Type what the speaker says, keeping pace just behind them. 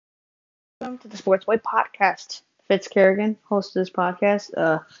Welcome to the Sports Boy Podcast. Fitz Kerrigan, host of this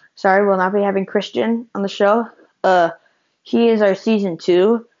podcast. Sorry, we'll not be having Christian on the show. He is our season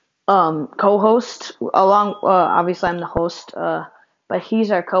two co-host. Obviously, I'm the host. But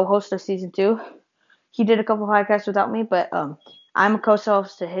he's our co-host of season two. He did a couple podcasts without me, but I'm a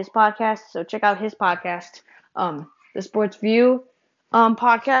co-host to his podcast. So check out his podcast, the Sports View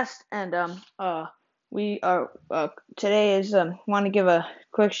podcast, and we are today is want to give a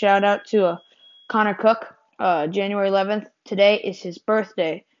quick shout out to Connor Cook. January 11th. Today is his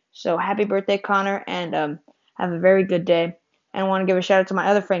birthday, so happy birthday, Connor, and have a very good day. And I want to give a shout out to my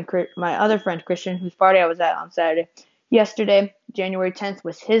other friend Christian, whose party I was at on Saturday. Yesterday, January 10th,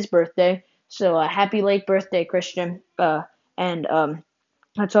 was his birthday, so happy late birthday, Christian. And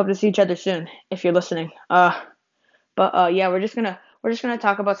let's hope to see each other soon if you're listening. But yeah, we're just gonna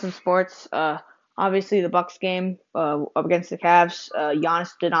talk about some sports. Obviously the Bucks game up against the Cavs.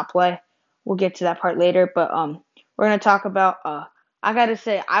 Giannis did not play. We'll get to that part later. But we're gonna talk about. I gotta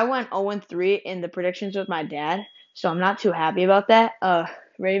say I went 0-3 in the predictions with my dad, so I'm not too happy about that.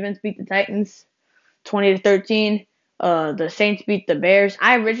 Ravens beat the Titans 20-13. The Saints beat the Bears.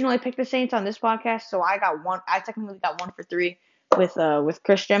 I originally picked the Saints on this podcast, so I got one. I technically got 1 for 3 with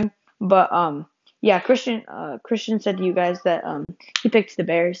Christian. But yeah, Christian said to you guys that he picked the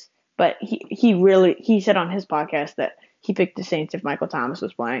Bears, but he said on his podcast that he picked the Saints if Michael Thomas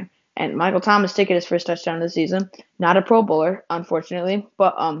was playing. And Michael Thomas taking his first touchdown of the season. Not a Pro Bowler, unfortunately,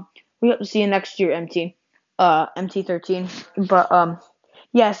 but we hope to see you next year, MT13. But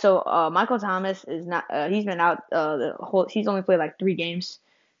yeah, so Michael Thomas is not. He's been out the whole. He's only played like 3 games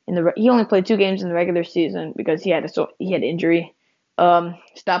he only played 2 games in the regular season because he had injury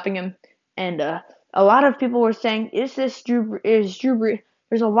stopping him. And a lot of people were saying, is Drew Brees?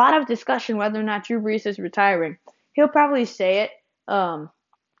 There's a lot of discussion whether or not Drew Brees is retiring. He'll probably say it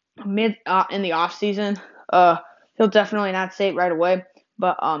mid in the off season. He'll definitely not say it right away.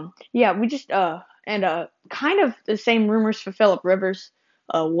 But yeah, we just and kind of the same rumors for Phillip Rivers.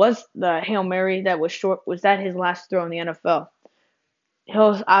 Was the Hail Mary that was short? Was that his last throw in the NFL?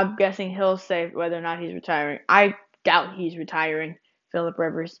 I'm guessing he'll say whether or not he's retiring. I doubt he's retiring. Phillip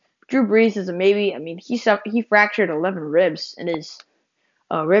Rivers. Drew Brees is a maybe. I mean, he fractured 11 ribs in his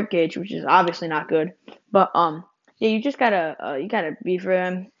rib cage, which is obviously not good. But yeah, you gotta be for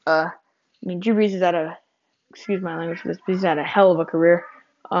him. I mean, Drew Brees is excuse my language for this, but he's had a hell of a career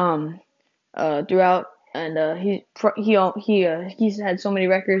throughout, and he's had so many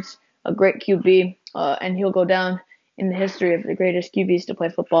records. A great QB, and he'll go down in the history of the greatest QBs to play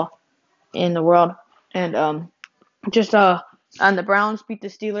football in the world. And and the Browns beat the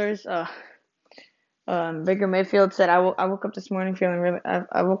Steelers. Baker Mayfield said, I woke up this morning feeling really.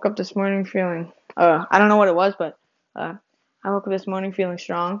 I woke up this morning feeling. I don't know what it was, but I woke up this morning feeling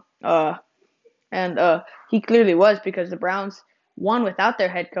strong. And he clearly was because the Browns won without their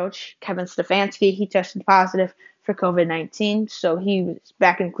head coach Kevin Stefanski. He tested positive for COVID-19, so he was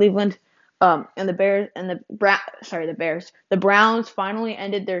back in Cleveland. And the Browns finally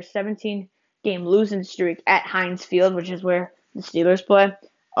ended their 17-game losing streak at Heinz Field, which is where the Steelers play.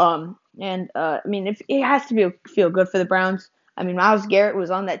 I mean, if it has to feel good for the Browns. I mean, Myles Garrett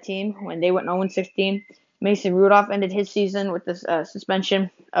was on that team when they went 0-16. Mason Rudolph ended his season with this suspension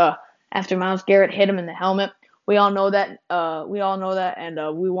after Myles Garrett hit him in the helmet. We all know that. And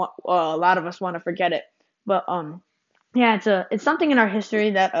we want a lot of us want to forget it. But yeah, it's something in our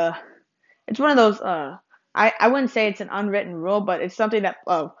history that it's one of those. I wouldn't say it's an unwritten rule, but it's something that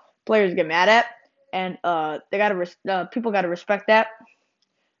players get mad at, and people gotta respect that.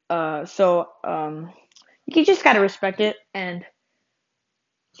 You just gotta respect it, and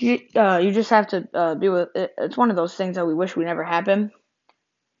you just have to deal with it. It's one of those things that we wish would never happen,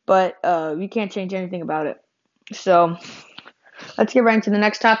 but you can't change anything about it. So let's get right into the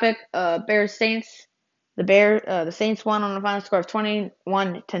next topic. Bears Saints. The Saints won on a final score of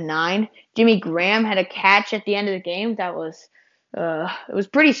 21-9. Jimmy Graham had a catch at the end of the game that was it was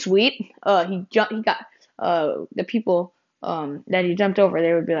pretty sweet. He got the people that he jumped over.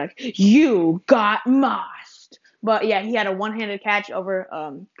 They would be like, "You got mossed." But yeah, he had a one-handed catch over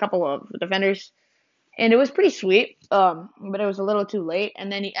a couple of defenders, and it was pretty sweet. But it was a little too late.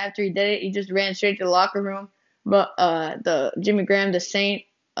 And then after he did it, he just ran straight to the locker room. But the Jimmy Graham, the Saint,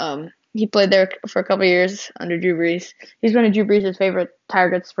 he played there for a couple of years under Drew Brees. He's one of Drew Brees' favorite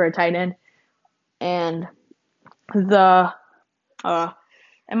targets for a tight end. And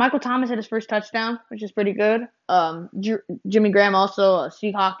and Michael Thomas had his first touchdown, which is pretty good. Jimmy Graham also a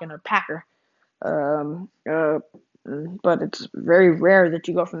Seahawk and a Packer. But it's very rare that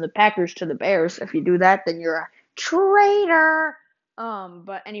you go from the Packers to the Bears. If you do that, then you're a traitor.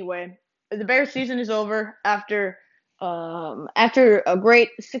 But anyway, the Bears season is over after a great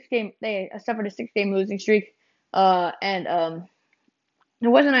 6 game. They suffered a 6 game losing streak, and it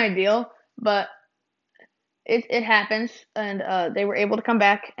wasn't ideal, but it happens, and they were able to come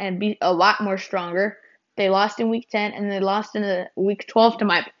back and be a lot more stronger. They lost in week 10, and they lost in the week 12 to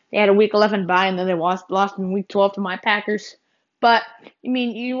my. They had a week 11 bye, and then they lost in week 12 to my Packers. But I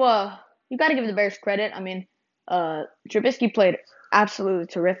mean, you got to give the Bears credit. I mean, Trubisky played absolutely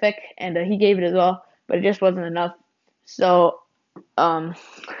terrific, and he gave it his all, but it just wasn't enough. So um,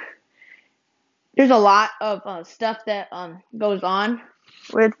 there's a lot of stuff that goes on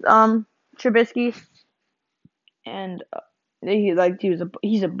with Trubisky, and he's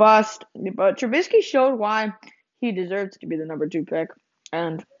a bust. But Trubisky showed why he deserves to be the number 2 pick,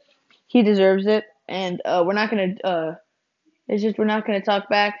 and he deserves it. And we're not gonna talk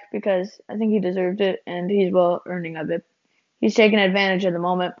back because I think he deserved it, and he's well earning of it. He's taking advantage of the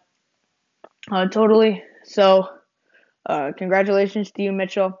moment, totally. So, congratulations to you,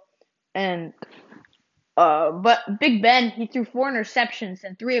 Mitchell. And but Big Ben, he threw 4 interceptions,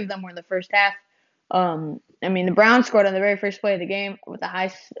 and 3 of them were in the first half. I mean, the Browns scored on the very first play of the game with a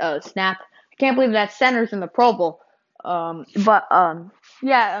high snap. I can't believe that center's in the Pro Bowl. Yeah,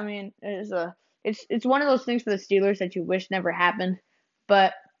 I mean, it's one of those things for the Steelers that you wish never happened.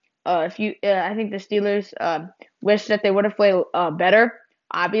 But I think the Steelers wish that they would have played better,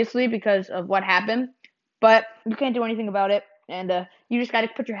 obviously because of what happened. But you can't do anything about it, and you just got to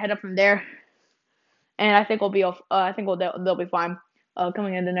put your head up from there. And I think they'll be fine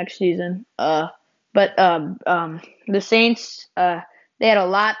coming into next season. But the Saints they had a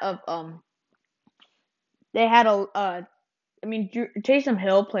lot of they had a I mean Taysom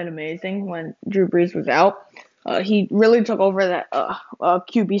Hill played amazing when Drew Brees was out. He really took over that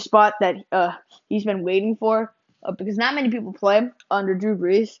QB spot that he's been waiting for because not many people play under Drew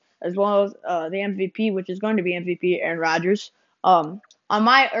Brees, as well as the MVP, which is going to be MVP Aaron Rodgers. On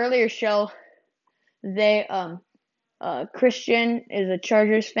my earlier show, they Christian is a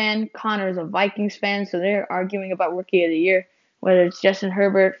Chargers fan, Connor is a Vikings fan, so they're arguing about Rookie of the Year, whether it's Justin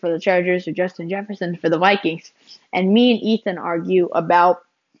Herbert for the Chargers or Justin Jefferson for the Vikings. And me and Ethan argue about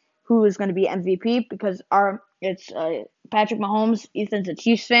who is going to be MVP because it's Patrick Mahomes. Ethan's a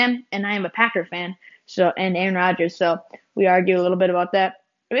Chiefs fan, and I am a Packer fan. So and Aaron Rodgers. So we argue a little bit about that.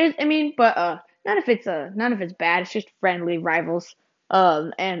 But none of it's bad. It's just friendly rivals.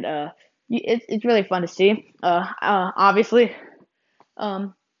 And it's really fun to see. Obviously,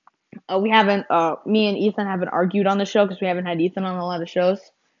 we haven't. Me and Ethan haven't argued on the show because we haven't had Ethan on a lot of shows.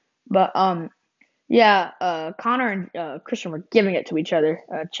 But yeah, Connor and Christian were giving it to each other.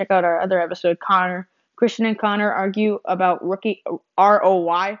 Check out our other episode. Christian and Connor argue about rookie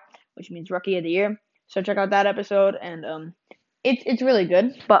ROY, which means Rookie of the Year. So check out that episode, and it's really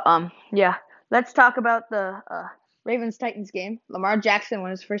good. But yeah, let's talk about the Ravens-Titans game. Lamar Jackson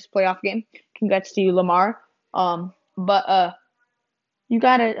won his first playoff game. Congrats to you, Lamar. But you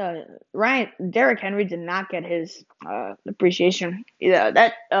gotta Derrick Henry did not get his appreciation. Yeah,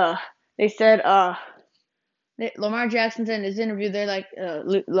 that they said Lamar Jackson said in his interview, they're like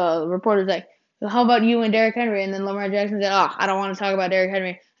the reporter's like, how about you and Derrick Henry? And then Lamar Jackson said, I don't want to talk about Derrick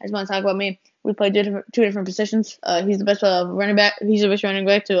Henry. I just want to talk about me. We played two different positions. He's the best running back. He's the best running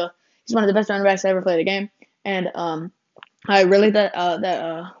back he's one of the best running backs I ever played a game. And I really thought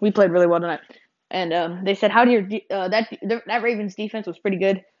that we played really well tonight. And they said, how do your that Ravens defense was pretty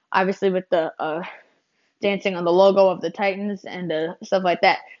good, obviously with the dancing on the logo of the Titans and stuff like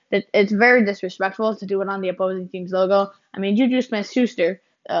that. It's very disrespectful to do it on the opposing team's logo. I mean, Juju Smith-Schuster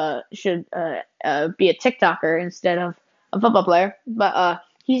should be a TikToker instead of a football player. But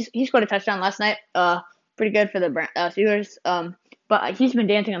he scored a touchdown last night. Pretty good for the Steelers. But he's been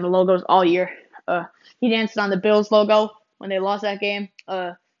dancing on the logos all year. He danced on the Bills logo when they lost that game.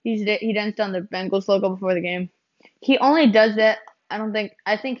 He danced on the Bengals logo before the game. He only does that.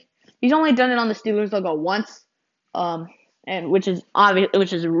 I think he's only done it on the Steelers logo once. And which is obvious,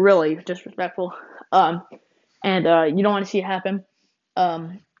 which is really disrespectful. And you don't want to see it happen.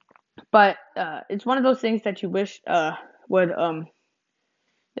 But it's one of those things that you wish would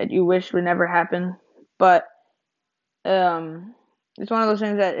never happen. But it's one of those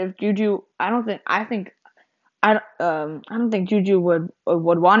things that if Juju, I don't think Juju would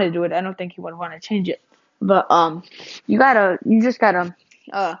want to do it. I don't think he would want to change it. But you just gotta.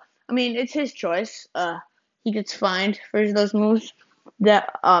 I mean, it's his choice. He gets fined for those moves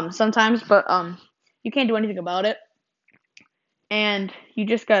that sometimes, but you can't do anything about it. And you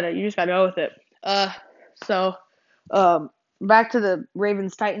just gotta go with it. So back to the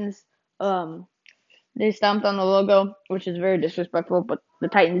Ravens Titans. They stomped on the logo, which is very disrespectful. But the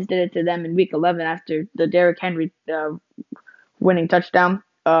Titans did it to them in Week 11 after the Derrick Henry winning touchdown.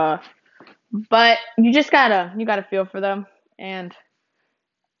 But you gotta feel for them, and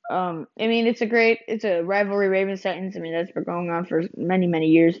I mean it's a rivalry, Ravens Titans. I mean that's been going on for many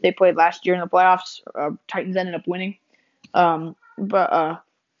years. They played last year in the playoffs. Titans ended up winning. But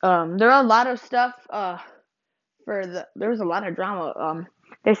there are a lot of stuff. There was a lot of drama.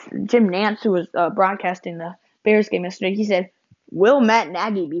 This Jim Nantz, who was broadcasting the Bears game yesterday, he said, "Will Matt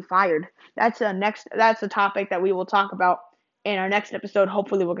Nagy be fired?" That's a topic that we will talk about in our next episode.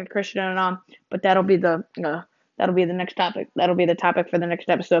 Hopefully, we'll get Christian on, but that'll be the next topic. That'll be the topic for the next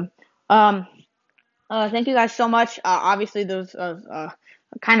episode. Thank you guys so much. Obviously, there was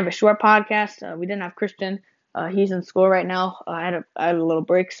kind of a short podcast. We didn't have Christian. He's in school right now. I had a little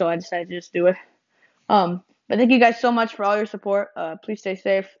break, so I decided to just do it. But thank you guys so much for all your support. Please stay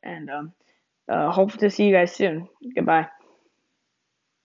safe, and hope to see you guys soon. Goodbye.